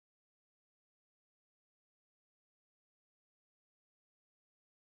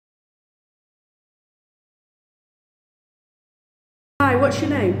Hi, what's your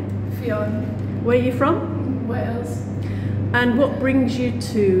name? Ffion. Where are you from? Wales. And what brings you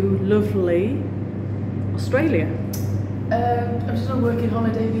to lovely Australia? I'm just on a working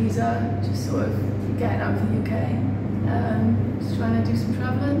holiday visa, just sort of getting out of the UK. Just trying to do some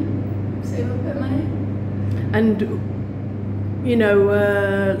travelling, save up a bit of money. And, you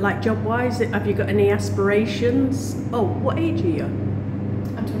know, like job-wise, have you got any aspirations? Oh, what age are you?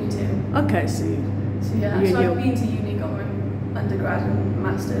 I'm 22. Okay, so yeah, so I've been to uni, got my undergrad and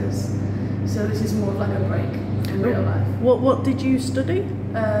masters. So this is more of like a break from real life. What did you study?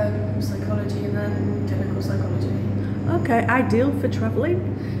 Psychology and then clinical psychology. Okay, ideal for travelling?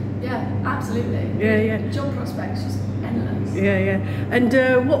 Yeah, absolutely. Yeah. Job prospects, just endless. Yeah. And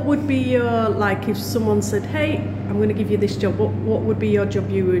what would be your, like, if someone said, hey, I'm going to give you this job, what would be your job,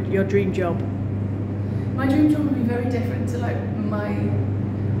 your dream job? My dream job would be very different to like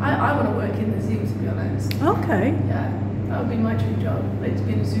I want to work in the zoo, to be honest. Okay. Yeah, that would be my dream job, like to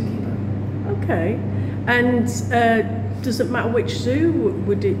be a zookeeper. Okay. And does it matter which zoo?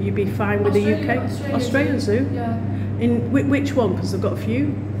 Would you be fine with the UK? Australian zoo? Yeah. In which one? Because I've got a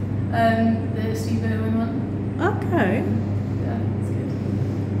few. The Steve Irwin one. Okay. Yeah, it's good.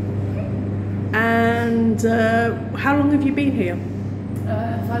 And how long have you been here?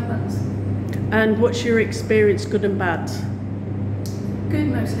 5 months. And what's your experience, good and bad? Good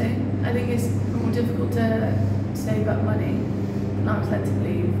mostly. I think it's more difficult to save up money. Now it's led to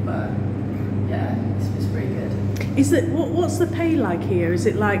leave, but yeah, it's pretty good. Is it what's the pay like here? Is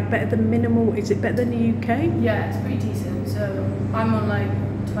it like better than minimal? Is it better than the UK? Yeah, it's pretty decent. So I'm on like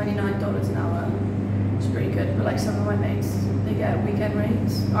 $29 an hour. It's pretty good. But like some of my mates, they get weekend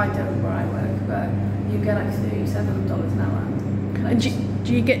rates. I don't where I work, but you get like $37 an hour. Like, and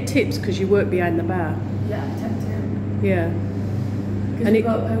do you get tips because you work behind the bar? Yeah, I tend to. Yeah. Because we've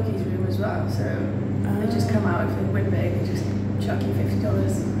got a pokies room as well, so they just come out if they win big and just chuck you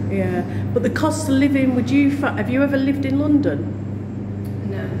 $50. Yeah, but the cost of living, have you ever lived in London?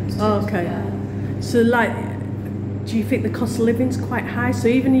 No. Oh, okay. Yeah. So like, do you think the cost of living's quite high? So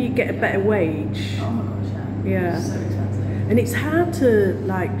even if you get a better wage. Oh my gosh, yeah. Yeah. It's so expensive. And it's hard to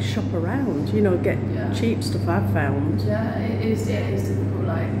like shop around, you know, get cheap stuff I've found. Yeah, it is difficult,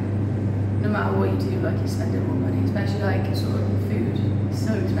 like, no matter what you do, like, you're spending more money, especially like sort of food. It's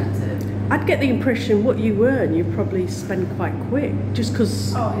so expensive. I'd get the impression what you earn, you probably spend quite quick, just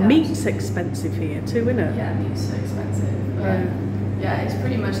because meat's expensive here too, isn't it? Yeah, meat's so expensive. But yeah, it's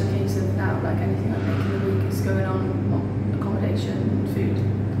pretty much the case of now, like anything I make in a week is going on accommodation, food,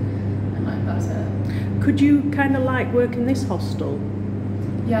 and like that's it. Could you kind of like work in this hostel?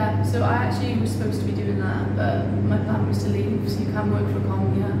 Yeah, so I actually was supposed to be doing that, but my plan was to leave, so you can work for a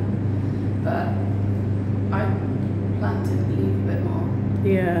comm here. But I plan to leave a bit more.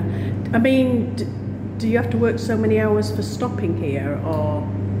 Yeah. I mean, do you have to work so many hours for stopping here, or?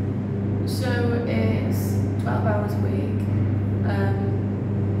 So it's 12 hours a week,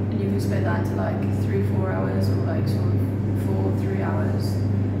 and you can split that into like 3-4 hours, or like sort of 4-3 hours.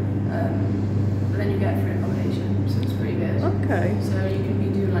 But then you get free accommodation, so it's pretty good. Okay. So you can be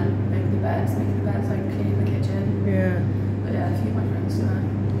doing like making the beds, like cleaning the kitchen. Yeah. But yeah, a few of my friends do that.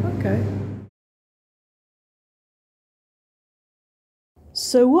 Okay.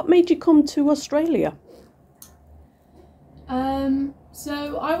 So what made you come to Australia?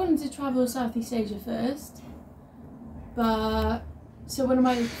 So I wanted to travel Southeast Asia first, but so one of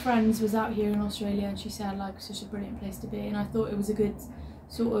my friends was out here in Australia and she said like such a brilliant place to be, and I thought it was a good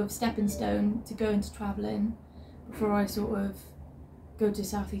sort of stepping stone to go into travelling before I sort of go to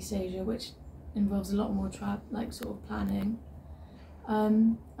Southeast Asia, which involves a lot more like sort of planning.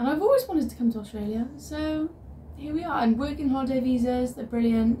 And I've always wanted to come to Australia, so here we are. And working holiday visas, they're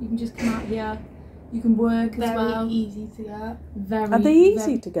brilliant. You can just come out here. You can work as well. Very easy to get. Are they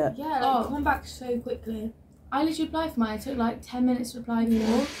easy to get? Yeah, like come back so quickly. I literally applied for mine. It took like 10 minutes to apply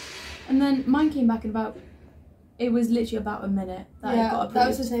for, and then mine came back in it was literally about a minute that it got approved. That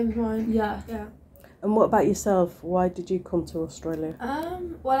was the same as mine. Yeah. And what about yourself? Why did you come to Australia?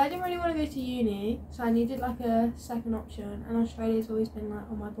 Well, I didn't really want to go to uni, so I needed like a second option, and Australia's always been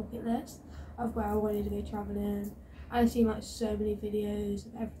like on my bucket list of where I wanted to go travelling. I've seen like so many videos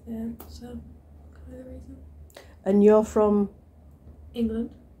of everything, so kind of the reason. And you're from? England.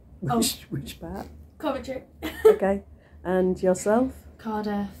 Which part? Coventry. Okay. And yourself?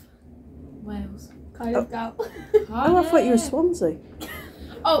 Cardiff, Wales. Cardiff gal. Oh, I thought you were Swansea.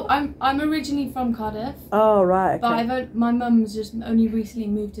 Oh, I'm originally from Cardiff. Oh, right, okay. But my mum's just only recently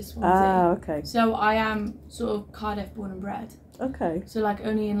moved to Swansea. Ah, okay. So I am sort of Cardiff born and bred. Okay. So like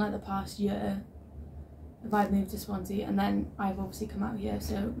only in like the past year have I moved to Swansea, and then I've obviously come out here,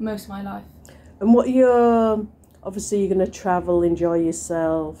 so most of my life. And what are your obviously you're going to travel, enjoy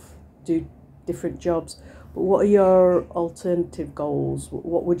yourself, do different jobs. But what are your alternative goals?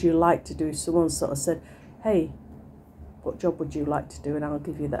 What would you like to do if someone sort of said, hey, what job would you like to do and I'll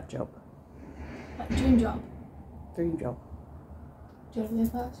give you that job? Like dream job. Dream job. Do you want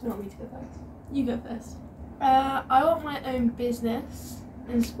to go first? You want me to go first? You go first. I want my own business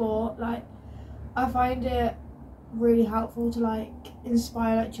in sport. Like, I find it really helpful to like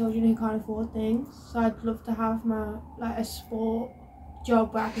inspire like children who can't afford things. So I'd love to have my like a sport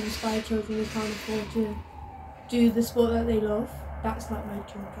job where I can inspire children who can't afford to do the sport that they love. That's like my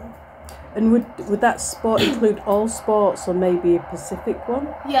dream job. And would that sport include all sports or maybe a specific one?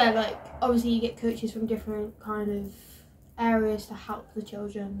 Yeah, like obviously you get coaches from different kind of areas to help the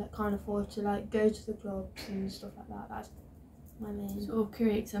children that can't afford to like go to the clubs and stuff like that. That's my main. Or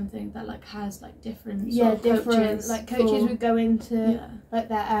create something that like has like different Different coaches. like coaches would go into Yeah. like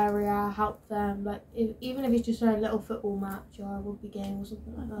their area, help them. Like even if it's just a little football match or a rugby game or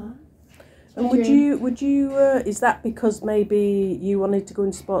something like that. And would you is that because maybe you wanted to go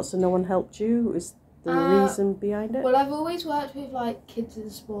into sports and no one helped you? Is there a reason behind it? Well, I've always worked with like kids in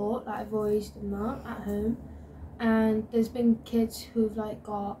sport. Like I've always done that at home, and there's been kids who've like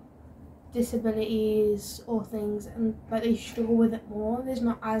got disabilities or things, and like they struggle with it more. There's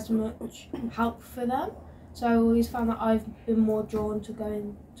not as much help for them, so I always found that I've been more drawn to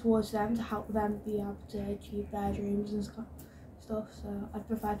going towards them to help them be able to achieve their dreams and stuff. So I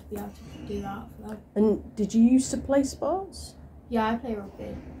prefer to be able to do that for them. And did you used to play sports? Yeah, I play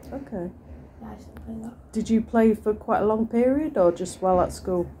rugby. Okay. Yeah, I still play that. Did you play for quite a long period or just while at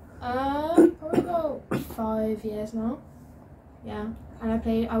school? Probably about 5 years now. Yeah, and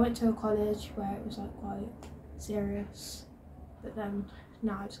I went to a college where it was like quite serious, but then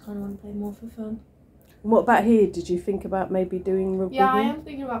now I just kind of want to play more for fun. And what about here? Did you think about maybe doing rugby? Yeah, I here? am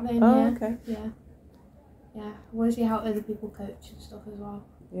thinking about playing Oh, here. okay. Yeah. Yeah, I want to see how other people coach and stuff as well.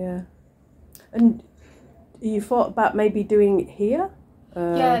 Yeah. And you thought about maybe doing it here?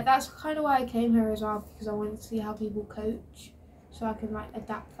 Yeah, that's kind of why I came here as well, because I wanted to see how people coach, so I can like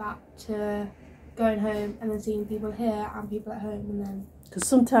adapt that to going home and then seeing people here and people at home, and then. Because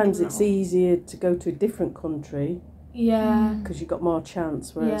sometimes it's easier to go to a different country. Yeah. Because you've got more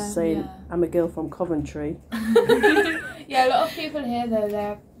chance, whereas Yeah. saying I'm a girl from Coventry. Yeah, a lot of people here though,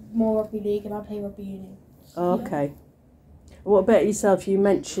 they're more rugby league, and I play rugby union. Oh, okay. What about yourself? You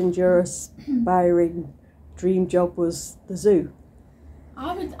mentioned your aspiring dream job was the zoo.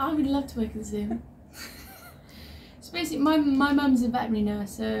 I would love to work at the zoo. So basically, my mum's a veterinary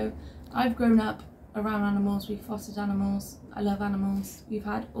nurse, so I've grown up around animals. We've fostered animals. I love animals. We've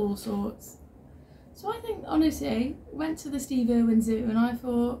had all sorts. So I think, honestly, went to the Steve Irwin Zoo and I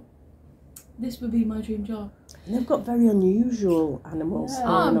thought this would be my dream job. And they've got very unusual animals here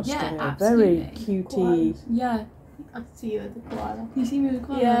in Australia. absolutely. Very cutie. Yeah. I can see you with the koala. You see me with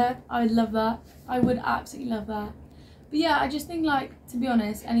koala? Yeah. I would love that. I would absolutely love that. But yeah, I just think, like, to be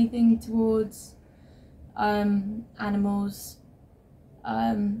honest, anything towards animals,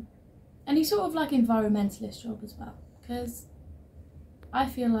 any sort of like environmentalist job as well, because I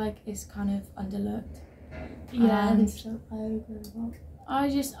feel like it's kind of underlooked. Yeah, And I agree with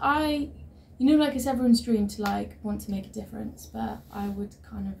that. you know, like it's everyone's dream to like want to make a difference, but I would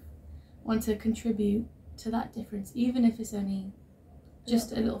kind of want to contribute to that difference, even if it's only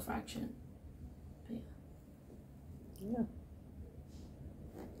just a little fraction. But Yeah.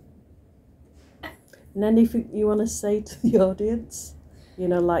 And anything you want to say to the audience? You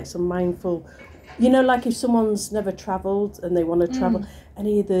know, like some mindful, you know, like if someone's never travelled and they want to travel,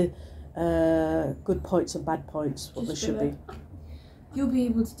 any of the good points and bad points, what Just there should do be. you'll be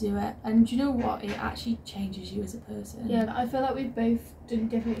able to do it, and do you know what? It actually changes you as a person. Yeah, I feel like we've both done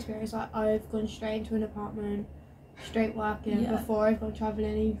different experiences. Like I've gone straight into an apartment, straight working. Yeah. Before I've gone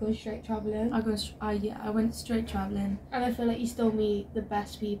travelling, and you've gone straight travelling. I went straight travelling. And I feel like you still meet the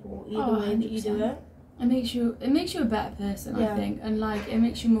best people either Oh, way that you do 100%. it. It makes you a better person, I Yeah. think, and like it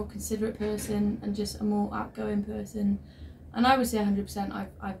makes you a more considerate person and just a more outgoing person. And I would say 100%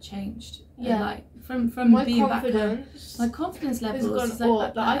 I've changed. Yeah. And like from My being back home, confidence my confidence has level gone is up.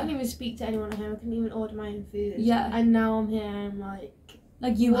 like Like, I couldn't even speak to anyone at home. I couldn't even order my own food. Yeah. And now I'm here and I'm like,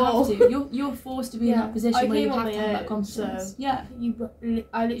 like you Whoa. have to. You're forced to be in Yeah. that position I where you came on have to my have that own, confidence. so- Yeah.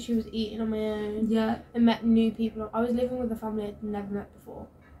 I literally was eating on my own. Yeah. And met new people. I was living with a family I'd never met before.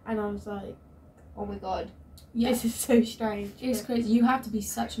 And I was like, oh my god, Yeah. this is so strange. It's But- crazy. You have to be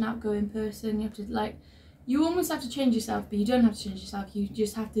such an outgoing person. You have to like, you almost have to change yourself, but you don't have to change yourself. You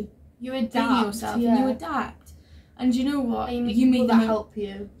just have to You be adapt. yourself yeah. and you adapt. And you know what? And You meet people the that help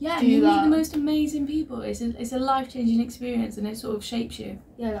you. Yeah, do and you meet that. the most amazing people. It's a life-changing experience, and it sort of shapes you.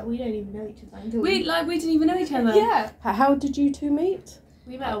 Yeah, like we don't even know each other until We didn't even know each other. Yeah, How did you two meet?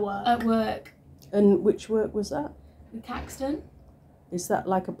 we met at work. At work, And which work was that? with Caxton. Is that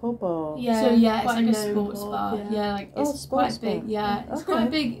like a pub or? Yeah, So yeah, it's quite like a known sports pub, bar. Yeah, like Oh, it's sports quite big. bar. Yeah, it's Okay.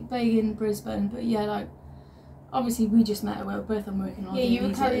 quite big in Brisbane. But yeah, like obviously we just met. We were both on working Yeah, holiday you were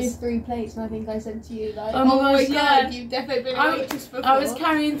visas. carrying 3 plates, and I think I said to you like, Oh my gosh, god, yeah. you've definitely been a I- waitress before. I was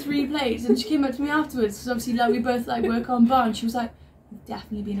carrying 3 plates, and she came up to me afterwards because obviously like we both like work on bar, and she was like, "You've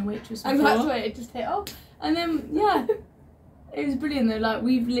definitely been a waitress before." and that's where it just hit off. And then yeah, it was brilliant though. Like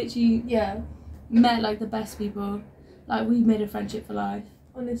we've literally Yeah, met like the best people. Like we've made a friendship for life.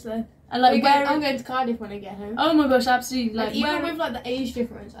 honestly. And like I'm going to Cardiff when I get home. oh my gosh, absolutely. Like Like even where- with like the age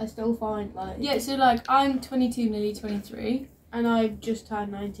difference, I still find like yeah. So like I'm 22, nearly 23. and I've just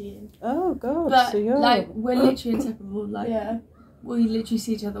turned 19. Oh God! But so you're like we're literally inseparable. Like Yeah, we literally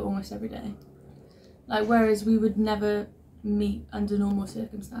see each other almost every day. Like whereas we would never meet under normal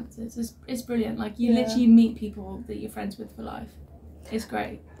circumstances. It's brilliant. Like you Yeah. literally meet people that you're friends with for life. It's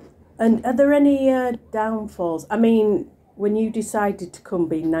great. And are there any downfalls? I mean, when you decided to come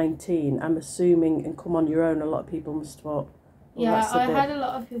being 19, I'm assuming, and come on your own, a lot of people must have thought, well, yeah. that's a I bit had a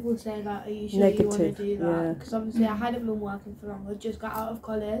lot of people say that. Are you sure you want to negative, do yeah. that? Because obviously I hadn't been working for long. I just got out of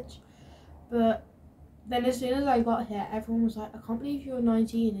college, but then as soon as I got here, everyone was like, "I can't believe you're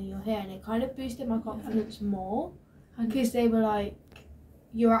 19 and you're here," and it kind of boosted my confidence more because they were like,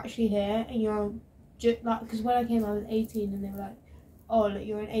 "You're actually here and you're just like," because when I came I was 18 and they were like, "Oh, like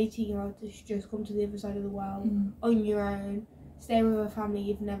you're an 18-year-old that's just come to the other side of the world on your own, stay with a family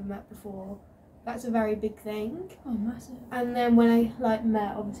you've never met before." That's a very big thing. Oh, massive. And then when I like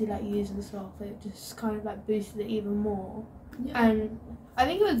met obviously like yous and stuff, it just kind of like boosted it even more. Yeah. And I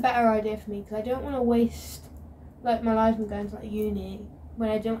think it was a better idea for me because I don't want to waste like my life and going to like uni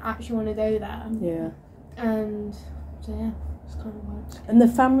when I don't actually want to go there. Yeah. And so yeah, it's kind of why. And the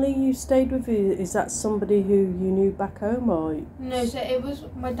family you stayed with, is that somebody who you knew back home, or? No, so it was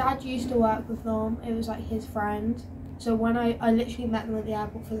my dad used to work with them. It was like his friend. So when I literally met them at the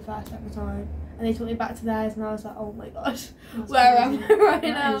airport for the first ever time, and they took me back to theirs, and I was like, oh my gosh, That's where am crazy. I right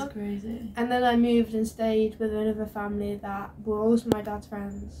That now? is crazy. And then I moved and stayed with another family that were also my dad's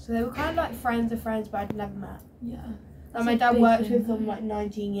friends. So they were kind of like friends of friends, but I'd never met. Yeah. Like That's my a dad big worked thing, with them though. like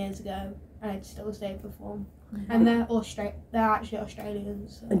 19 years ago, and I'd still stayed with them. Mm-hmm. And they're actually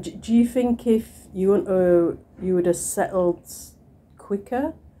Australians. So. And do you think if you would have settled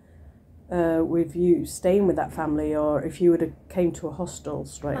quicker with you staying with that family, or if you would have came to a hostel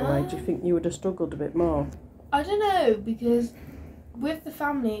straight away, do you think you would have struggled a bit more? I don't know, because with the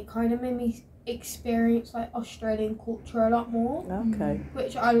family, it kind of made me experience like Australian culture a lot more, Okay.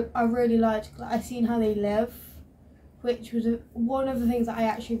 which I really liked. Like, I seen how they live, which was one of the things that I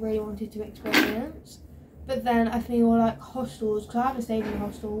actually really wanted to experience. But then I feel like hostels, because I haven't stayed in a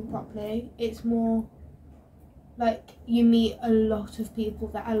hostel properly, it's more like you meet a lot of people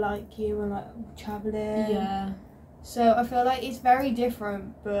that are like you and like travelling. Yeah. So I feel like it's very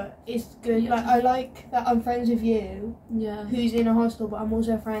different, but it's good. Yeah. Like I like that I'm friends with you, Yeah. who's in a hostel, but I'm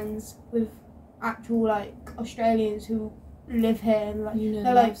also friends with actual like Australians who live here and like You know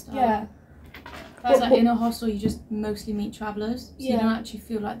they're the like lifestyle. yeah. It's like in a hostel, you just mostly meet travellers, so you Yeah. don't actually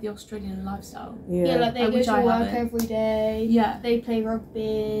feel like the Australian lifestyle. Yeah, like they go Which to I work haven't. every day. Yeah. They play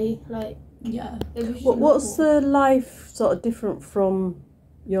rugby. Like Yeah. it was just What's normal. the life sort of different from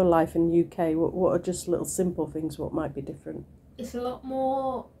your life in UK? What are just little simple things what might be different? It's a lot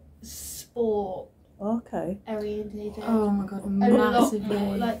more sport Okay. orientated. Oh my god, a lot massively.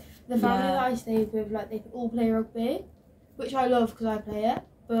 more. Like the family Yeah. that I stayed with, like they all play rugby, which I love because I play it.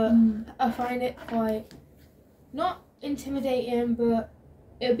 But Mm. I find it quite not intimidating, but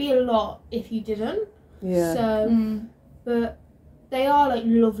it would be a lot if you didn't. Yeah. So, Mm. but they are like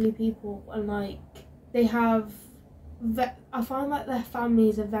lovely people, and like they have. I find like their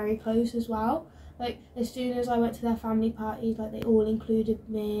families are very close as well. Like as soon as I went to their family parties, like they all included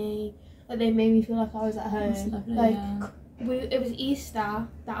me. Like they made me feel like I was at home. That's lovely, Like yeah. it was Easter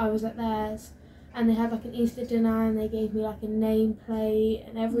that I was at theirs, and they had like an Easter dinner, and they gave me like a nameplate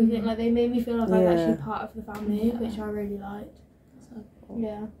and everything. Mm. Like they made me feel like I was Yeah. actually part of the family, Yeah. which I really liked.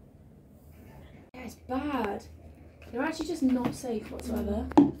 Yeah. Yeah, it's bad. They're actually just not safe whatsoever.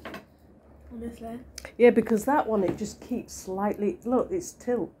 Honestly. Yeah, because that one, it just keeps slightly, look, it's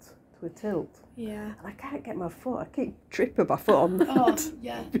tilt to a tilt. Yeah. And I can't get my foot, I keep tripping my foot on that. Oh,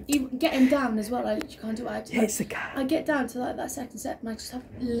 yeah. Even getting down as well, like, you can't do it. Yeah, it's a cat. I get down to like that second step and I just have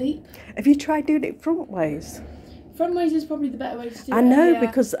a leap. Have you tried doing it front ways? Front ways is probably the better way to do it. I know, yeah,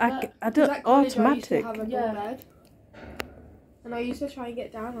 because but I don't, Like college, I used to automatic. have a ball Yeah. bag. and I used to try and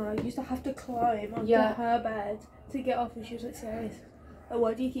get down on her. I used to have to climb onto Yeah. her bed to get off, and she was like, serious. Like,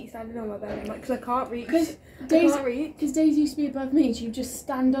 why do you keep standing on my bed? I'm like, because I can't reach. Because I Daisy, can't reach. because Daisy used to be above me, she'd just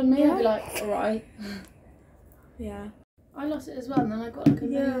stand on me. I'd be like, all right. Yeah. I lost it as well, and then I got like a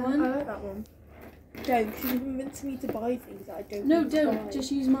new I one. like that one. Don't, because you convinced me to buy things that I don't No, need to don't. buy.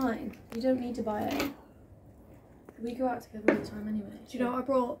 Just use mine. You don't need to buy it. We go out together all the time anyway. Do you know what I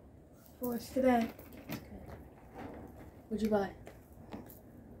brought for us today? What'd you buy?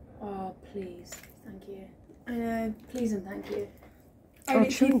 Oh, please. Thank you. I know. Please and thank you. I Oh, literally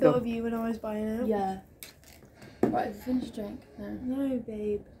chewing thought gum. of you when I was buying it. Yeah. Right, have you finished your drink? No. No,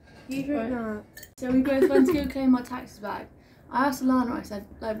 babe. You drink that. So we both went to go claim our taxes back. I asked Alana, I said,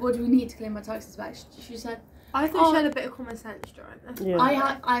 like, what do we need to claim our taxes back? She said, I thought she had a bit of common sense during this.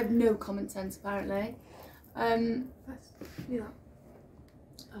 Yeah. I have no common sense apparently. Let's do that.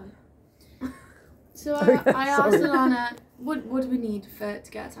 So Oh, yeah, I asked sorry. Alana, what do we need to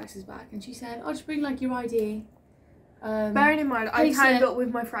get our taxes back? And she said, oh, just bring like your ID. Bearing in mind, I payslip. turned up with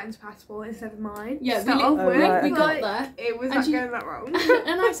my friend's passport instead of mine. Yeah, to start we- off Oh, with, right, we okay. got there. It was And not she- going that wrong.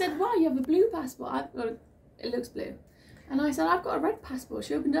 And I said, wow, you have a blue passport. It looks blue. And I said, I've got a red passport.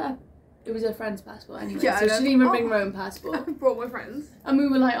 She opened it up. It was her friend's passport anyway, Yeah, so I she know. didn't even Oh. bring her own passport. I brought my friends. And we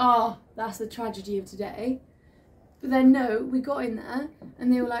were like, oh, that's the tragedy of today. But then no, we got in there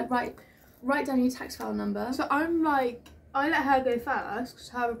and they were like, right, write down your tax file number. So I'm like, I let her go first because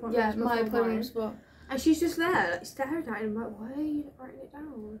her appointment Yeah, was my before appointment mine. was for. And she's just there, like, staring at it. I'm like, why are you not writing it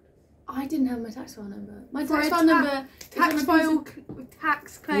down? I didn't have my tax file number. My For tax a file ta- number Tax is on a piece file, of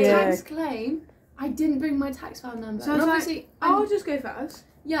tax claim. Yeah. tax claim. I didn't bring my tax file number. So I And was like, obviously, I'll just go first.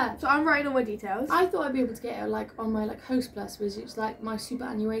 yeah. So I'm writing all my details. I thought I'd be able to get it like on my like Host Plus, which is like my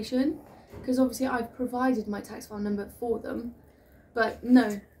superannuation, because obviously I've provided my tax file number for them, but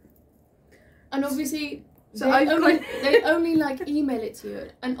no. And obviously So they I've only, got- they only like email it to you,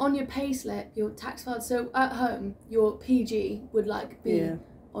 and on your payslip, your tax file. So at home, your PG would like be Yeah.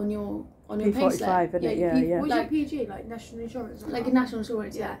 on your P45, payslip. isn't it? Yeah, you- yeah. What's Like, your PG? Like national insurance? or like a something? national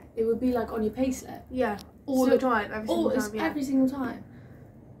insurance. Yeah, it would be like on your payslip Yeah, all So- the time, every single it's time. Yeah. every single time.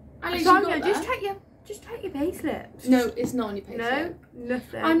 I So I'm literally like, got there. just take your payslips. No, it's not on your payslip. No,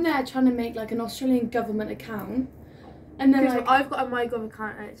 nothing. I'm there trying to make like an Australian government account, and then Because like I've got a MyGov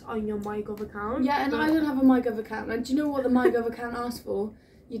account and it's on your MyGov account. yeah, and but- I don't have a MyGov account. And do you know what the MyGov account asks for?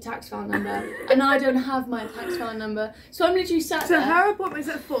 Your tax file number, and I don't have my tax file number, so I'm literally sat So there. her appointment's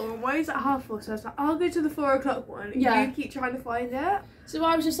at 4 and mine's at 4:30. So I was like, I'll go to the 4 o'clock one. Yeah. You keep trying to find it. So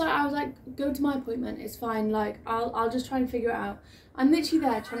I was like, go to my appointment. It's fine. Like I'll just try and figure it out. I'm literally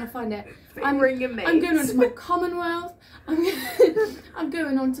there trying to find it. I'm ringing me. I'm going onto my Commonwealth. I'm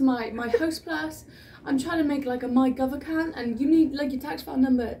going onto my Host Plus. I'm trying to make like a MyGov account, and you need like your tax file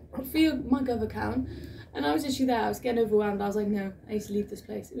number for your MyGov account. And I was literally there. I was getting overwhelmed. I was like, no, I need to leave this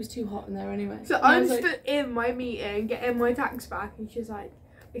place. It was too hot in there anyway. So And I I'm was like, stood in my meeting, getting my tax back, and she's like,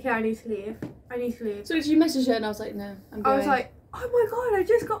 okay, I need to leave. so she messaged her, and I was like, no, I'm going. I was like, oh my god, I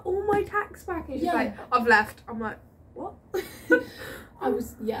just got all my tax back. And she's Yeah. like, I've left. I'm like, what? I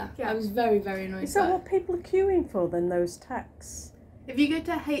was Yeah. I was very, very annoyed. Is that but- what people are queuing for then, those tax? If you go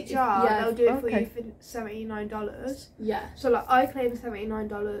to HR, Yeah, they'll do it for okay. you for $79. Yeah. So like I claimed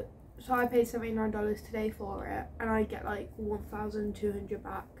 $79. So I paid $79 today for it, and I get like 1,200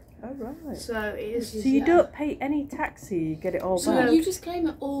 back. Oh, right. So it is. So you yeah. don't pay any tax here, you get it all So back? you just claim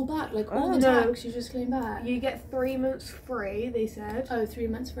it all back, like all Oh. the No. tax you just claim back. You get 3 months free. They said. Oh, 3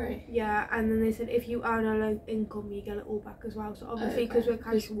 months free. Yeah, and then they said if you earn a low income, you get it all back as well. So obviously, because we're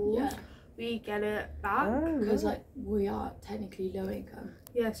casuals, Yeah, we get it back. Oh, because right. like we are technically low income.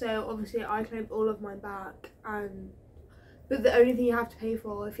 Yeah, so obviously I claimed all of mine back, and but the only thing you have to pay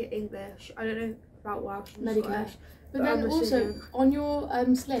for if you're English, I don't know about Welsh and Medicare. Scottish. But But then I'm also assuming- on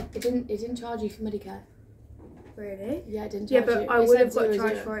your slip, it didn't charge you for Medicare. Really? Yeah, it didn't Yeah, charge but you. I It would said have got 0,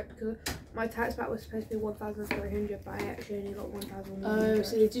 charged 0. for it because my tax back was supposed to be 1,300, but I actually only got 1,100. Oh,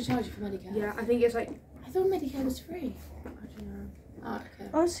 so they do charge you for Medicare. Yeah, I think it's like I thought Medicare was free. I don't know. Oh, okay.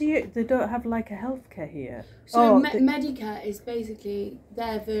 Oh, so they don't have like a healthcare here? So Oh, Medicare is basically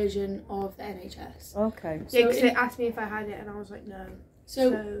their version of the NHS. Okay. So Yeah, because in- they asked me if I had it, and I was like no.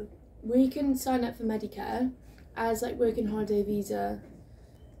 So we can sign up for Medicare as like working holiday visa.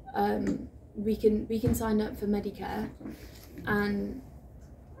 We can sign up for Medicare, and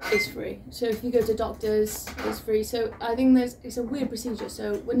it's free. So if you go to doctors, it's free. So I think it's a weird procedure.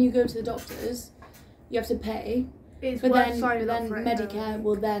 So when you go to the doctors, you have to pay, it's but worth then signing up for it, Medicare though.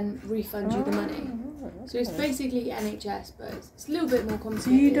 will then refund you the money. Oh, So it's basically NHS, but it's a little bit more complicated.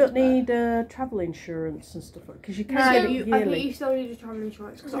 So you don't need travel insurance and stuff, because you can No, get it I think yearly. you still need a travel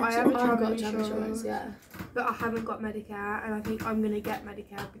insurance because I So have a I've travel got travel insurance, yeah. but I haven't got Medicare, and I think I'm gonna get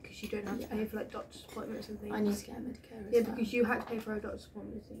Medicare because you don't have to pay for like doctor's appointments and things. I need to get Medicare as Yeah, well. because you had to pay for a doctor's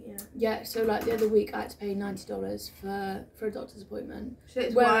appointment, didn't you? Yeah, so like the other week I had to pay $90 for a doctor's appointment. So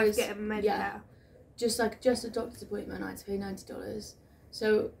it's Whereas- worth getting Medicare. yeah. Just a doctor's appointment, I had to pay $90.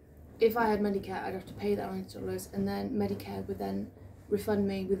 So if I had Medicare, I'd have to pay that $90, and then Medicare would then refund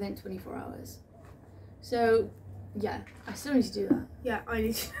me within 24 hours. So yeah, I still need to do that. Yeah, I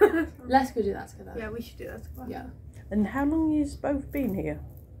need to. Let's go do that together. Yeah, we should do that together. Yeah. And how long you both been here?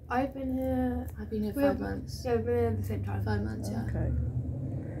 I've been here. I've been here We've- 5 months. Yeah, we've been here at the same time. 5 months, yeah. Okay.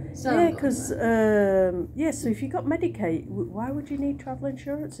 Still Yeah, haven't got because anywhere. so if you got Medicaid, why would you need travel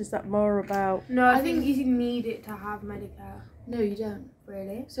insurance? Is that more about? No, I I think think- you need it to have Medicare. No, you don't.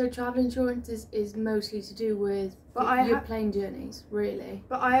 Really? So travel insurance is mostly to do with But I your ha- plane journeys, really.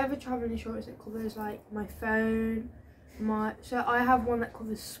 But I have a travel insurance that covers like my phone, so I have one that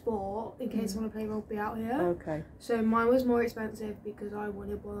covers sport in case I want to play rugby out here. Okay. So mine was more expensive because I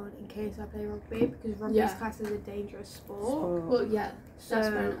wanted one in case I play rugby because rugby is Yeah. classed as a dangerous sport. So- Well, yeah, So that's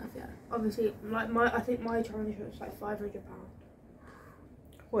fair enough. Yeah. obviously, like I think my travel insurance is like £500.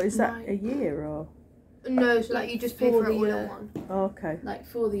 What is that, My- a year or? No, so Like like you just pay for for it the all year. in one. Oh, okay. Like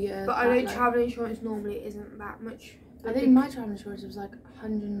for the year. But I that, know like, travel insurance normally isn't that much. I think my travel insurance was like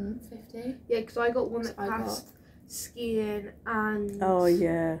 150. Yeah, because I got one that I got- passed skiing and Oh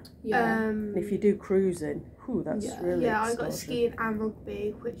yeah. Yeah. And if you do cruising, whew, that's Yeah. really. yeah, I got expensive. skiing and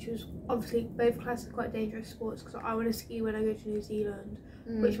rugby, which was obviously both classed as quite dangerous sports because I want to ski when I go to New Zealand,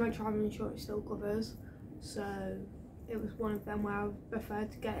 Mm. which my travel insurance still covers. So it was one of them where I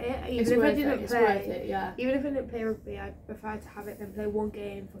preferred to get it, even It's if I worth didn't it. It's worth play. it. Yeah. Even if I didn't play rugby, I preferred to have it than play one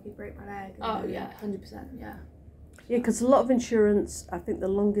game, fucking break my leg. and Oh then- yeah, 100%. Yeah. Yeah, because a lot of insurance, I think the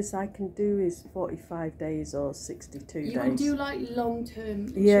longest I can do is 45 days or 62 You days. can do like long term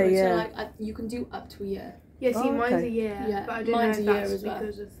insurance. Yeah, yeah. So like you can do up to a year. Yeah, see, Oh, mine's okay. a year, Yeah, but I don't mine's know a if year that's as well.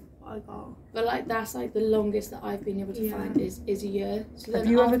 because of what I got. But like that's like the longest that I've been able to Yeah. find is a year. So Have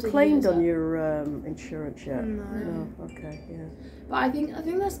then you ever after the claimed year's on up- your insurance yet? No. No. Okay. Yeah. But I think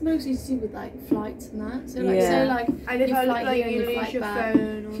that's mostly to do with like flights and that. So like Yeah. say like And if You I fly like here and you you lose fly your back.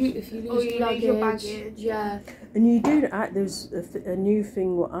 phone, or if you or lose you your lose your luggage, baggage, yeah. And you do. There's a new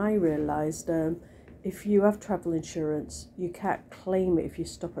thing. What I realised. If you have travel insurance, you can't claim it if you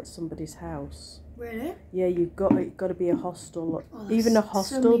stop at somebody's house. Really? Yeah, you've got to be a hostel. Oh, that's Even a so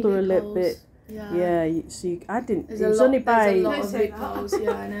hostel, many they're a little loopholes. bit. Yeah. I didn't. There's It a was lot, only by. there's a lot Don't of say that. loopholes.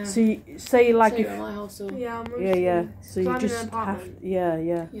 Yeah, I know. So you say like Same if. at my hostel. Yeah, I'm Yeah. So So you I'm in an just have. apartment. Yeah.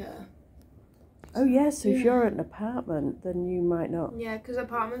 Yeah. Oh yeah. So if Yeah. you're at an apartment, then you might not. Yeah, because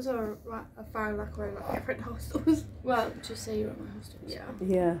apartments are like I found like we're like different hostels. Well, just say you're at my hostel. it's Yeah. fine.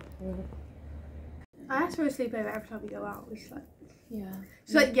 Yeah. I ask for a sleepover every time we go out. It's like Yeah.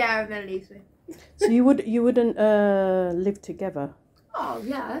 she's like yeah, and then leaves me. So you wouldn't live together. Oh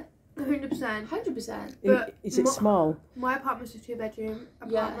yeah, 100%. 100%. But Is it mo- small? My apartment's a 2-bedroom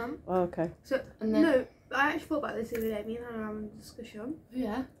Yeah. apartment. Oh, okay. So And then no, I actually thought about this the other day. Me and Hannah were having a discussion.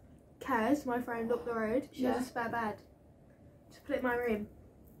 yeah. Kaz, my friend up the road, she has Yeah. a spare bed. Just put it in my room.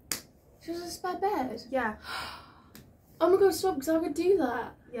 She has a spare bed. Yeah, Oh my god, stop! Because I would do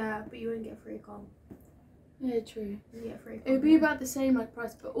that. yeah, but you wouldn't get free com. Yeah, true. You get free com. It would be about the same like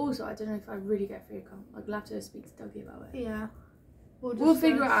price, but also I don't know if I really get free account. Like, I'll have to speak to Dougie about it. Yeah. We'll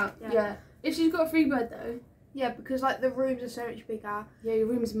figure it out. Yeah. Yeah. If she's got a free bed though, Yeah, because like the rooms are so much bigger. yeah, your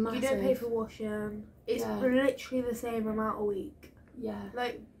room's massive. You don't pay for washing. It's Yeah. literally the same amount a week. Yeah.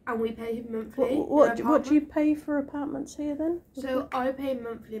 Like, and we pay monthly. What in do apartment. you pay for apartments here then? So I pay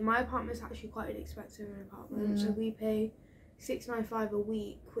monthly. My apartment's actually quite an expensive apartment. So we pay $695 a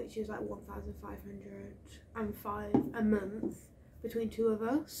week, which is like 1,505 a month between two of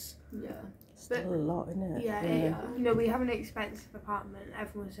us. Yeah. Still a lot, isn't it? Yeah, we have an expensive apartment.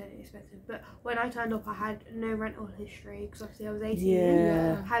 Everyone said it's expensive, but when I turned up, I had no rental history because obviously I was 18.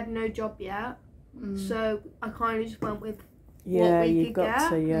 Yeah. Had no job yet, Mm. so I kind of just went with Yeah, what we you've could got get.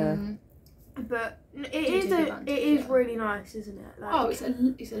 to. Yeah. Mm. But Do it take advantage, is yeah. really nice, isn't it? Like, Oh, it's a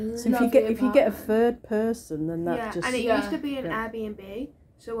So if you get a third person, then that yeah, just and it Yeah. used to be an Yeah. Airbnb.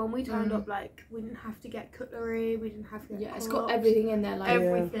 So when we turned up, like we didn't have to get cutlery, we didn't have to get Yeah, it's got props, everything in there, like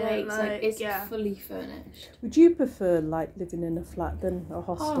everything, plates, like it's yeah. fully furnished. Would you prefer like living in a flat than a Oh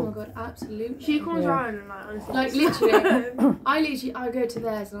hostel? my god, absolutely. She comes Yeah. around and like honestly, Like, literally. I go to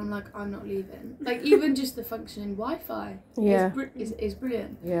theirs and I'm like, I'm not leaving. Like, even just the functioning Wi-Fi Yeah. is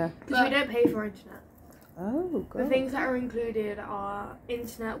brilliant. Yeah. because we don't pay for internet. Oh The god. things that are included are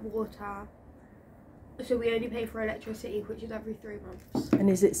internet, water, So we only pay for electricity, which is every 3 months. And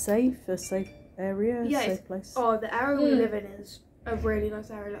is it safe? A safe area? Yeah, Safe place? Oh, the area we live in is a really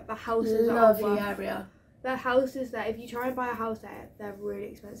nice area. Like the houses Lovely are area. the houses there. If you try and buy a house there, they're really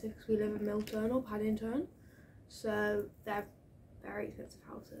expensive because we live in Milton or Paddington, so they're very expensive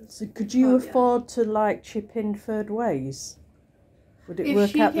houses. So could you Oh, afford to like chip in third ways? Would it If work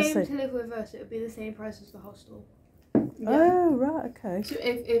she out the came same? to live with us, it would be the same price as the hostel. Oh, right, okay. So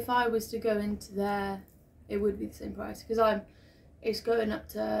if I was to go into there, it would be the same price because it's going up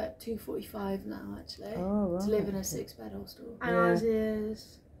to $245 now actually Oh, right. to live in a 6-bed hostel. And Yeah. ours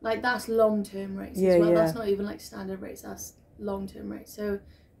is Like that's long-term rates Yeah, as well. yeah. That's not even like standard rates. That's long-term rates. So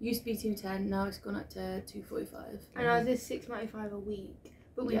used to be 210, now it's gone up to 245. and ours is $6.95 a week,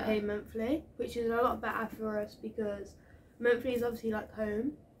 but we Yeah. pay monthly, which is a lot better for us because monthly is obviously like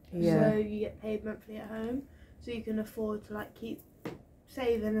home. Yeah. So you get paid monthly at home, so you can afford to like keep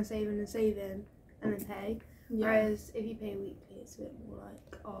saving and saving and saving and then pay. Yeah. Whereas if you pay weekly, it's a bit more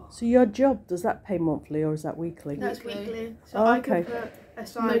like, oh, So your job, does that pay monthly or is that weekly? that's Weekly. weekly. So Oh, I okay. can put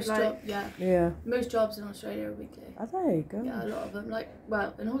aside like Most jobs in Australia are weekly. Oh, there you go. Yeah, a lot of them. Like,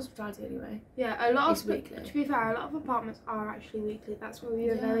 well, in hospitality anyway. a lot It's of weekly. to be fair, a lot of apartments are actually weekly. That's why we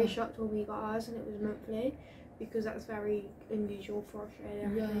were very Yeah. shocked when we got ours and it was monthly, because that's very unusual for Australia.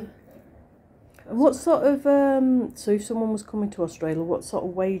 I Yeah. think. And what sort of, so if someone was coming to Australia, what sort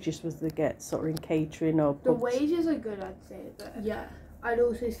of wages was they get, sort of in catering or The pubs? wages are good, I'd say, but Yeah. I'd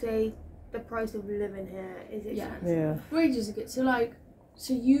also say the price of living here is Yeah. expensive. Yeah. Wages are good. So like,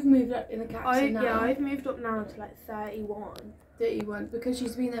 so you've moved up in the capsule now. I've moved up now to like 31. 31 because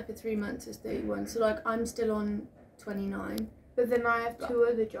she's been there for 3 months. It's 31. So like, I'm still on 29. But then I have 2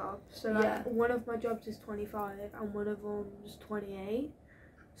 other jobs. So like Yeah. one of my jobs is 25 and one of them's 28.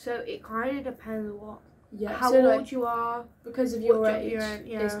 So it kind of depends Yeah. how so old like, you are. because of what your job age, you're in,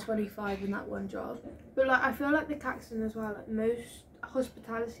 yeah. it's 25 in that one job. But like I feel like the Caxton as well. Like most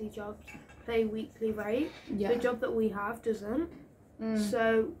hospitality jobs pay weekly rate. Yeah. The job that we have doesn't. Mm.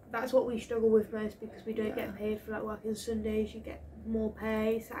 So that's what we struggle with most because we don't Yeah. get paid for like working Sundays. You get more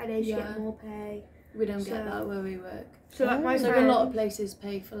pay. Saturdays you Yeah. get more pay. We don't get So- that where we work. So like my Oh. So friend, a lot of places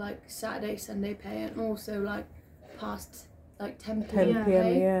pay for like Saturday, Sunday pay, and also like past like 10 10 p.m. p.m,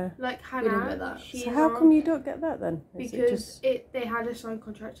 pay. yeah. like we don't Hannah, get that. she's So how on- come you don't get that then? Is it because just... they had a signed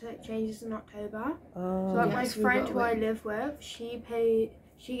contract so it changes in October. Oh. So like Yeah, my so we've friend got who to I wait. live with, she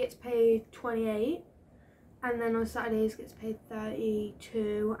gets paid 28, and then on Saturdays gets paid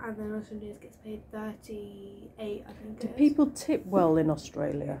 32, and then on Sundays gets paid 38. I think. Do it is. people tip well in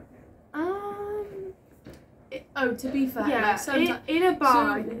Australia? Oh, to be fair, Yeah, like sometimes. in a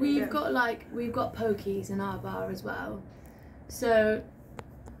bar. I So think we've they do. got pokies in our bar as well. So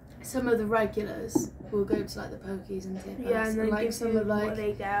some of the regulars will go to like the pokies and tip Yeah, us, and then like give some you of what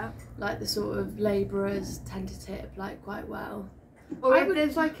they get. like the sort of labourers tend to tip like quite well. Or I if would-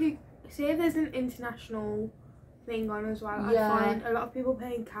 there's like say if there's an international thing on as well, Yeah. I find a lot of people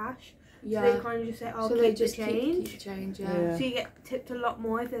paying cash. Yeah. So they kind of just say, "Oh, so keep they the just change." keep the change. Yeah. So you get tipped a lot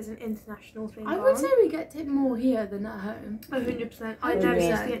more if there's an international thing I on. would say we get tipped more here than at home. 100%. I Oh, never yeah.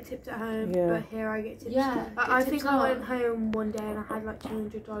 used to get tipped at home, Yeah. but here I get tips. Yeah, I tips think a I lot. went home one day and I had like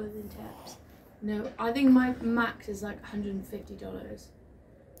 $200 in tips. No, I think my max is like $150.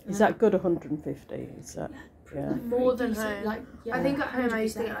 Is that good, 150? Is that... Yeah. More than decent, home. Like, yeah, I think at home I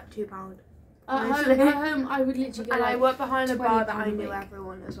used to 100%. get like £2. At honestly. home, I would literally get And I like worked behind a bar that I £20 a knew week.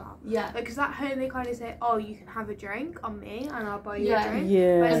 everyone as well. Yeah. Because at home they kind of say, "Oh, you can have a drink on me, and I'll buy you Yeah. a drink."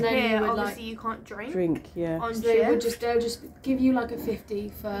 Yeah. Whereas And then you here, would, obviously, you can't drink Drink, yeah. on So they'll shift. just give you like a 50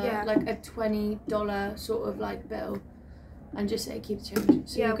 for Yeah. like a $20 sort of like bill, and just say keep the change.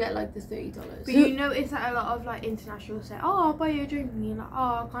 So Yeah. you get like the $30. But you notice that a lot of like internationals say, "Oh, I'll buy you a drink," and you're like,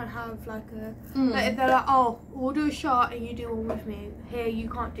 "Oh, I can't have like a." Mm. But if they're like, "Oh, we'll do a shot and you do one with me," here you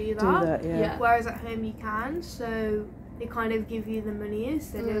can't do Do that. that, yeah. Yeah. Whereas at home you can, so they kind of give you the money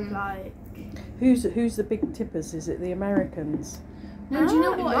instead of Mm. like. Who's the big tippers? Is it the Americans? No, do you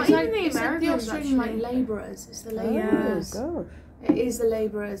know Ah, what? not It's even like the it's like the Americans, Australian like actually. labourers. It's the Oh, labourers. gosh. It is the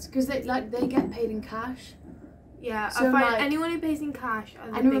labourers because they get paid in cash. Yeah, So, I find like- anyone who pays in cash. Are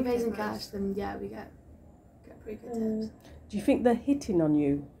the Anyone big pays in tippers. cash, then yeah, we get pretty good Mm. tips. Do you think they're hitting on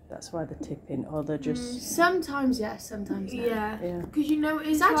you? That's why they're tipping, or they're just... Sometimes yes, sometimes no. Yeah, Yeah. because you know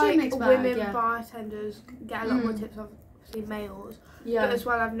it's actually a like mixed bag, women yeah. bartenders get a lot more Mm. tips, obviously males. Yeah. But as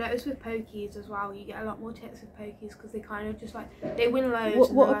well, I've noticed with pokies as well, you get a lot more tips with pokies because they kind of just like they win loads.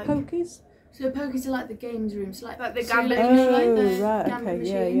 What and are they're like, pokies? So pokies are like the games rooms, like Like the so, like, gambling you know, like machines. the Oh, right, gambling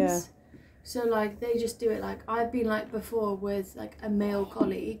okay, yeah, machines. So like they just do it like I've been like before with like a male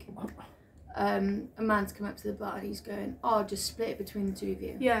colleague, a man's come up to the bar and he's going, "Oh, just split it between the two of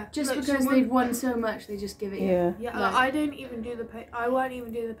you." Yeah. Just like because they've won so much, they just give it you. Yeah. Yeah, Like- I don't even do I won't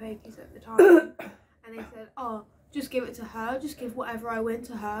even do the pokies at the time. And they said, "Oh, just give it to her. Just give whatever I win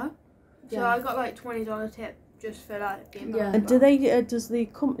to her." So Yeah. I got like $20 tip just for like being Yeah. nice. And do they? Does the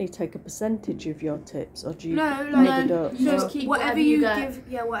company take a percentage of your tips, or do you? No, maybe like don't? you so just keep whatever whatever you you get. give.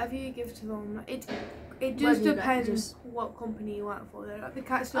 Yeah, whatever you give to them. It Whether just you get depends just- what company you work for. Though, like the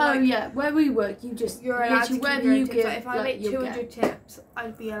cats. Oh Like, yeah, where we work, you just you're allowed to literally keep whatever your own you tips. give. Like if I like, make you'll 200 get. tips,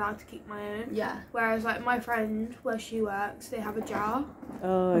 I'd be allowed to keep my own. Yeah. Whereas like my friend, where she works, they have a jar.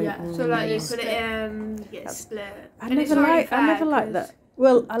 Oh Yeah, So like they you put it split. in, you get split. I And it's never not like. I never fair like 'cause- that.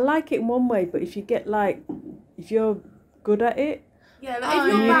 Well, I like it in one way, but if you get like, if you're good at it, Yeah, like Oh, if you're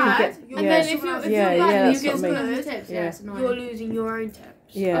you could bad, get- you're And Yeah. then if you're Yeah, bad, yeah, you that's get what I mean. some tips. Yeah. Yeah, it's annoying. you're losing your own tips.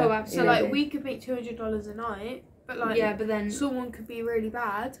 yeah. Oh, So absolutely. like we could make $200 a night, but like yeah, but then someone could be really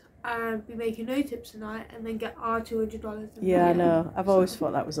bad and be making no tips a night and then get our $200. a Yeah, I night. know. I've always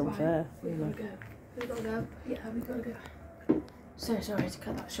thought that was unfair. we You know. gotta go. We gotta go. Yeah, we gotta go. So sorry to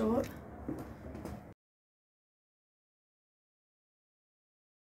cut that short.